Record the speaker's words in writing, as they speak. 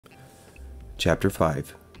Chapter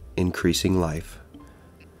 5. Increasing Life.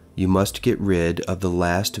 You must get rid of the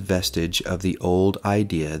last vestige of the old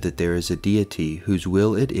idea that there is a deity whose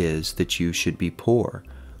will it is that you should be poor,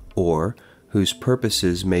 or whose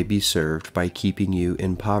purposes may be served by keeping you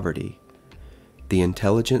in poverty. The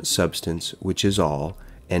intelligent substance which is all,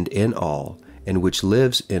 and in all, and which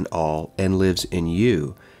lives in all and lives in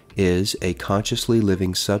you, is a consciously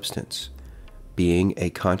living substance. Being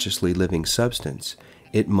a consciously living substance,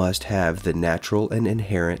 it must have the natural and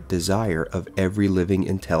inherent desire of every living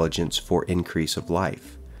intelligence for increase of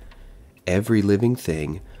life. Every living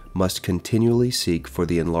thing must continually seek for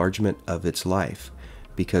the enlargement of its life,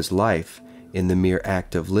 because life, in the mere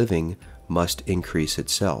act of living, must increase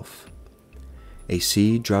itself. A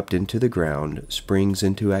seed dropped into the ground springs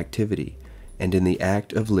into activity, and in the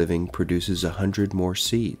act of living produces 100 more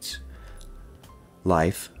seeds.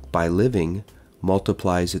 Life, by living,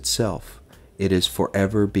 multiplies itself. It is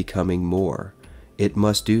forever becoming more. It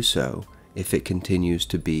must do so if it continues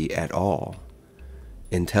to be at all.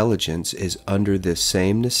 Intelligence is under this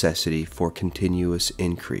same necessity for continuous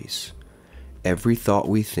increase. Every thought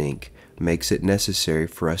we think makes it necessary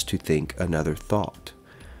for us to think another thought.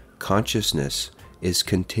 Consciousness is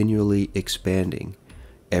continually expanding.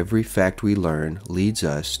 Every fact we learn leads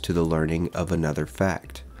us to the learning of another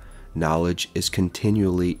fact. Knowledge is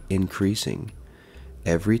continually increasing.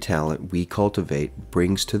 Every talent we cultivate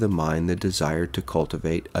brings to the mind the desire to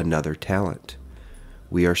cultivate another talent.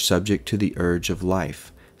 We are subject to the urge of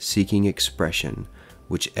life, seeking expression,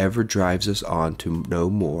 which ever drives us on to know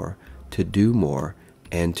more, to do more,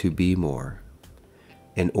 and to be more.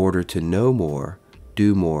 In order to know more,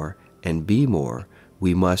 do more, and be more,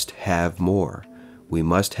 we must have more. We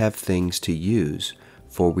must have things to use,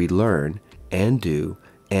 for we learn, and do,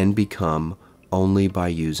 and become only by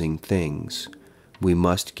using things. We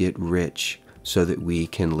must get rich so that we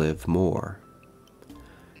can live more.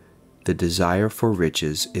 The desire for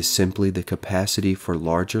riches is simply the capacity for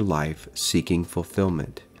larger life seeking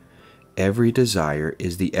fulfillment. Every desire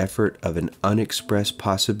is the effort of an unexpressed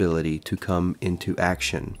possibility to come into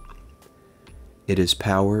action. It is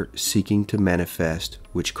power seeking to manifest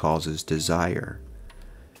which causes desire.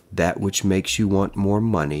 That which makes you want more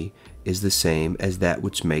money is the same as that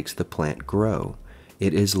which makes the plant grow.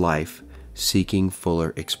 It is life seeking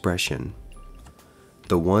fuller expression.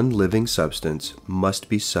 The one living substance must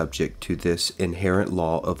be subject to this inherent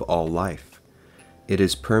law of all life. It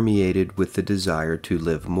is permeated with the desire to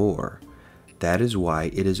live more. That is why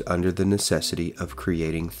it is under the necessity of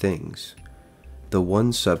creating things. The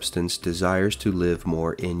one substance desires to live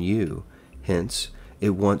more in you, hence,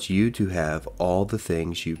 it wants you to have all the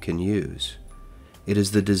things you can use. It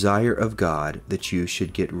is the desire of God that you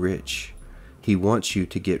should get rich. He wants you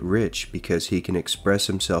to get rich because He can express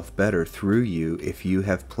Himself better through you if you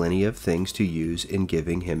have plenty of things to use in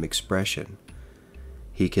giving Him expression.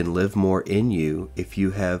 He can live more in you if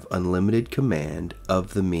you have unlimited command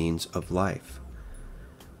of the means of life.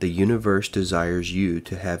 The universe desires you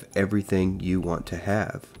to have everything you want to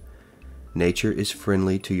have. Nature is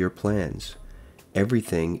friendly to your plans.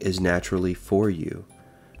 Everything is naturally for you.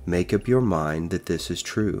 Make up your mind that this is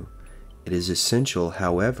true. It is essential,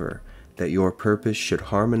 however, that your purpose should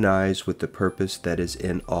harmonize with the purpose that is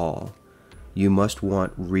in all. You must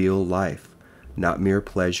want real life, not mere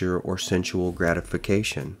pleasure or sensual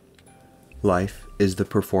gratification. Life is the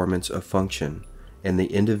performance of function, and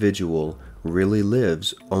the individual really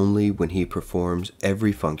lives only when he performs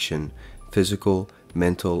every function, physical,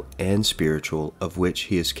 mental, and spiritual, of which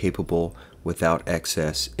he is capable without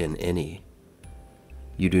excess in any.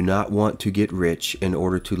 You do not want to get rich in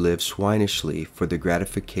order to live swinishly for the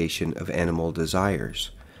gratification of animal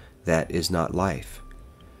desires. That is not life.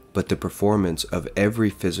 But the performance of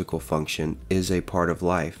every physical function is a part of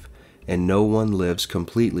life, and no one lives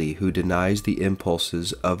completely who denies the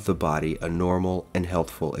impulses of the body a normal and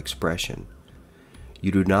healthful expression.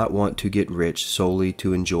 You do not want to get rich solely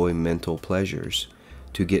to enjoy mental pleasures,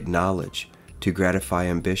 to get knowledge, to gratify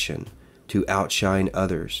ambition, to outshine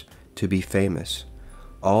others, to be famous.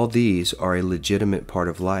 All these are a legitimate part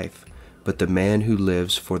of life, but the man who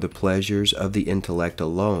lives for the pleasures of the intellect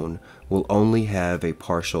alone will only have a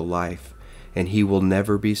partial life, and he will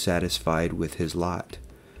never be satisfied with his lot.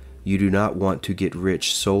 You do not want to get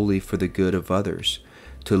rich solely for the good of others,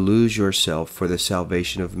 to lose yourself for the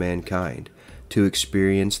salvation of mankind, to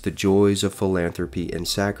experience the joys of philanthropy and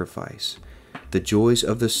sacrifice. The joys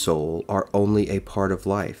of the soul are only a part of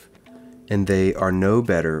life, and they are no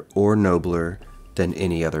better or nobler than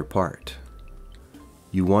any other part.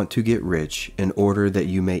 You want to get rich in order that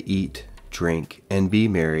you may eat, drink, and be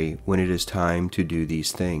merry when it is time to do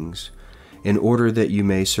these things. in order that you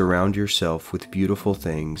may surround yourself with beautiful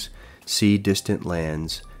things, see distant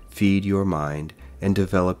lands, feed your mind, and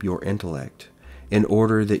develop your intellect, in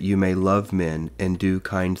order that you may love men and do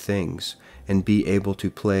kind things, and be able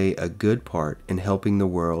to play a good part in helping the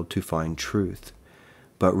world to find truth.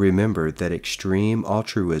 But remember that extreme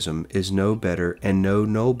altruism is no better and no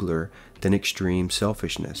nobler than extreme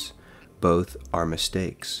selfishness. Both are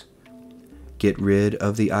mistakes. Get rid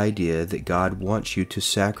of the idea that God wants you to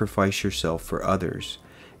sacrifice yourself for others,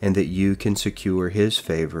 and that you can secure His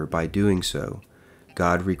favor by doing so.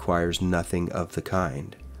 God requires nothing of the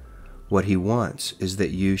kind. What He wants is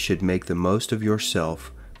that you should make the most of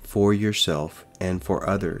yourself for yourself and for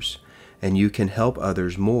others, and you can help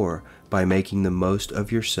others more by making the most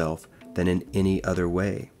of yourself than in any other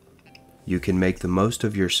way. You can make the most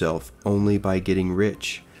of yourself only by getting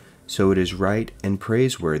rich, so it is right and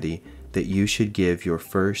praiseworthy that you should give your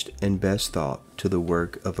first and best thought to the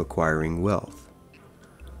work of acquiring wealth.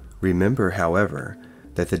 Remember, however,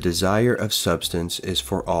 that the desire of substance is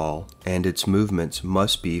for all, and its movements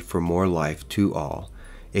must be for more life to all.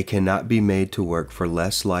 It cannot be made to work for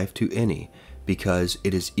less life to any, because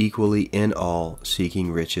it is equally in all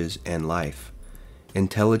seeking riches and life.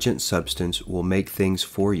 Intelligent substance will make things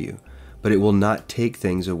for you, but it will not take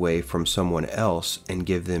things away from someone else and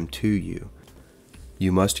give them to you.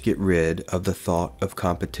 You must get rid of the thought of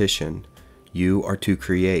competition. You are to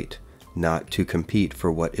create, not to compete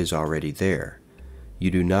for what is already there. You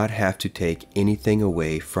do not have to take anything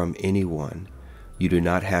away from anyone. You do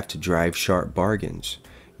not have to drive sharp bargains.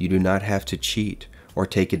 You do not have to cheat or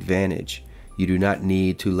take advantage. You do not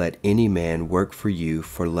need to let any man work for you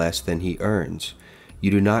for less than he earns. You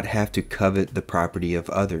do not have to covet the property of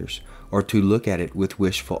others or to look at it with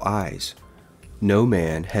wishful eyes. No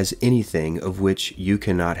man has anything of which you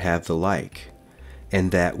cannot have the like,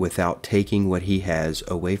 and that without taking what he has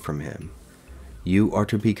away from him. You are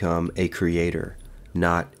to become a creator,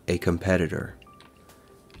 not a competitor.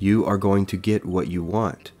 You are going to get what you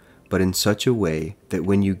want, but in such a way that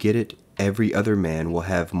when you get it, every other man will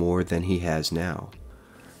have more than he has now.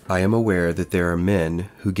 I am aware that there are men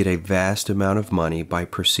who get a vast amount of money by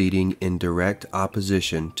proceeding in direct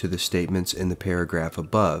opposition to the statements in the paragraph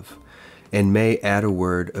above, and may add a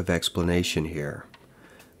word of explanation here.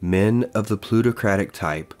 Men of the plutocratic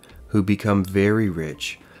type who become very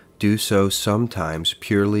rich do so sometimes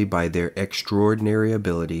purely by their extraordinary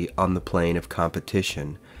ability on the plane of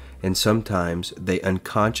competition, and sometimes they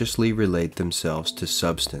unconsciously relate themselves to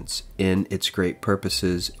substance in its great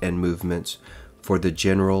purposes and movements for the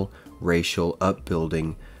general racial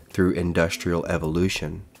upbuilding through industrial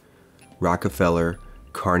evolution. Rockefeller,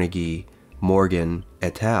 Carnegie, Morgan,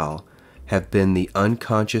 et al. Have been the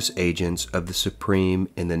unconscious agents of the Supreme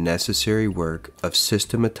in the necessary work of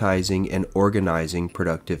systematizing and organizing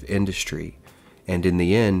productive industry, and in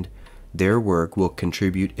the end, their work will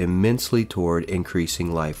contribute immensely toward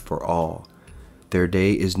increasing life for all. Their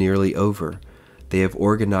day is nearly over. They have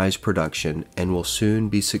organized production and will soon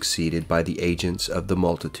be succeeded by the agents of the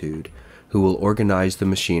multitude, who will organize the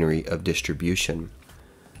machinery of distribution.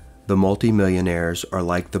 The multimillionaires are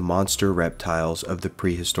like the monster reptiles of the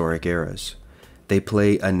prehistoric eras. They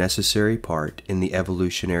play a necessary part in the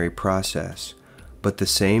evolutionary process, but the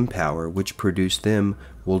same power which produced them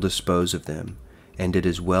will dispose of them, and it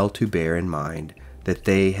is well to bear in mind that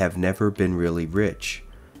they have never been really rich.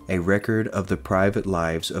 A record of the private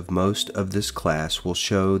lives of most of this class will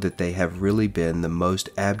show that they have really been the most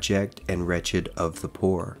abject and wretched of the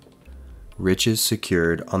poor. Riches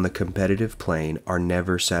secured on the competitive plane are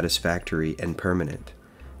never satisfactory and permanent.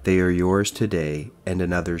 They are yours today and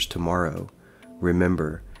another's tomorrow.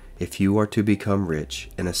 Remember, if you are to become rich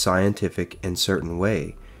in a scientific and certain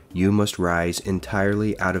way, you must rise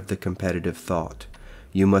entirely out of the competitive thought.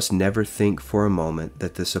 You must never think for a moment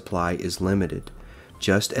that the supply is limited.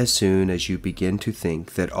 Just as soon as you begin to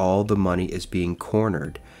think that all the money is being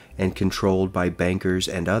cornered and controlled by bankers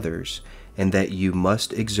and others, and that you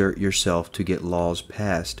must exert yourself to get laws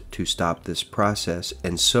passed to stop this process,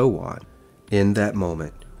 and so on, in that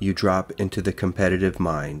moment you drop into the competitive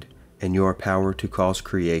mind, and your power to cause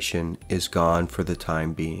creation is gone for the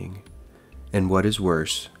time being. And what is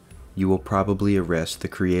worse, you will probably arrest the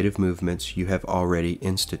creative movements you have already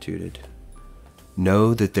instituted.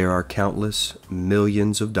 Know that there are countless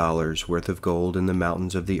millions of dollars worth of gold in the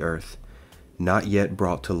mountains of the earth, not yet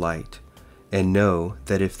brought to light, and know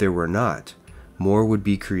that if there were not, more would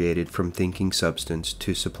be created from thinking substance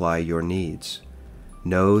to supply your needs.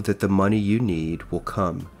 Know that the money you need will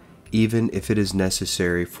come, even if it is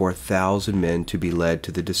necessary for 1,000 men to be led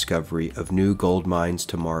to the discovery of new gold mines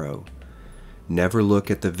tomorrow. Never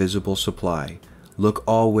look at the visible supply, Look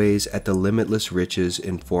always at the limitless riches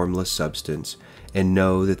in formless substance, and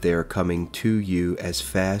know that they are coming to you as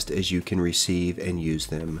fast as you can receive and use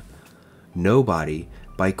them. Nobody,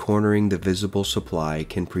 by cornering the visible supply,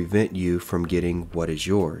 can prevent you from getting what is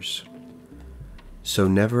yours. So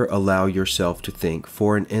never allow yourself to think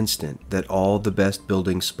for an instant that all the best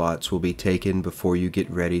building spots will be taken before you get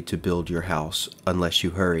ready to build your house, unless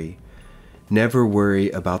you hurry. Never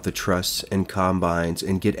worry about the trusts and combines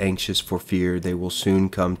and get anxious for fear they will soon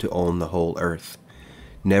come to own the whole earth.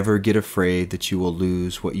 Never get afraid that you will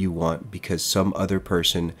lose what you want because some other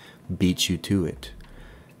person beats you to it.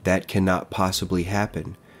 That cannot possibly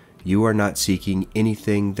happen. You are not seeking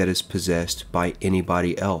anything that is possessed by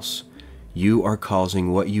anybody else. You are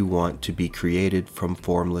causing what you want to be created from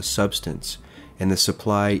formless substance, and the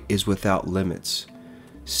supply is without limits.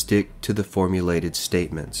 Stick to the formulated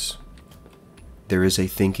statements. There is a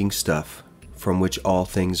thinking stuff from which all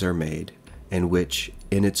things are made, and which,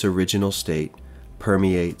 in its original state,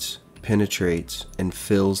 permeates, penetrates, and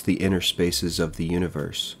fills the inner spaces of the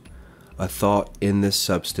universe. A thought in this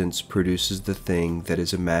substance produces the thing that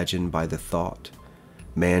is imagined by the thought.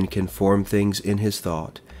 Man can form things in his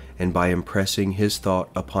thought, and by impressing his thought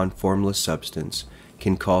upon formless substance,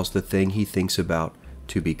 can cause the thing he thinks about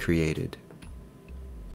to be created.